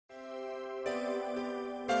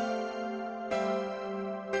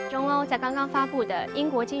在刚刚发布的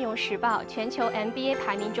英国金融时报全球 MBA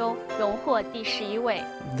排名中荣获第11位。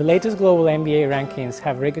The latest global MBA rankings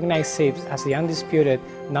have recognized CEIBS as the undisputed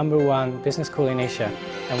 #1 business school in Asia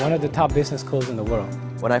and one of the top business schools in the world.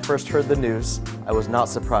 When I first heard the news, I was not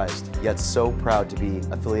surprised, yet so proud to be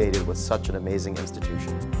affiliated with such an amazing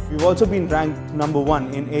institution. We've also been ranked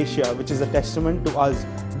 #1 in Asia, which is a testament to us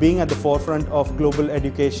being at the forefront of global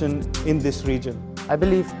education in this region. I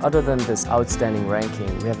believe other than this outstanding ranking,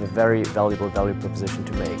 we have a very valuable value proposition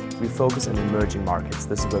to make. We focus on emerging markets.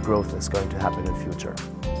 This is where growth is going to happen in the future.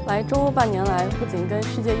 来中欧半年来，不仅跟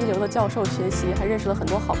世界一流的教授学习，还认识了很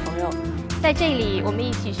多好朋友。在这里，我们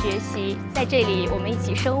一起学习；在这里，我们一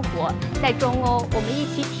起生活；在中欧，我们一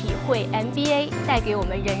起体会 MBA 带给我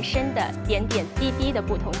们人生的点点滴滴的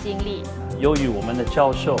不同经历。由于我们的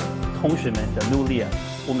教授、同学们的努力，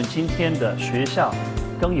我们今天的学校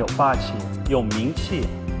更有霸气、有名气。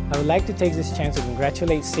I would like to take this chance to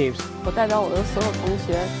congratulate CEIBS. 我代表我的所有同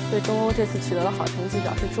学，对中欧这次取得的好成绩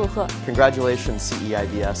表示祝贺。Congratulations,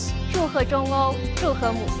 CEIBS. 祝贺中欧，祝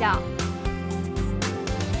贺母校。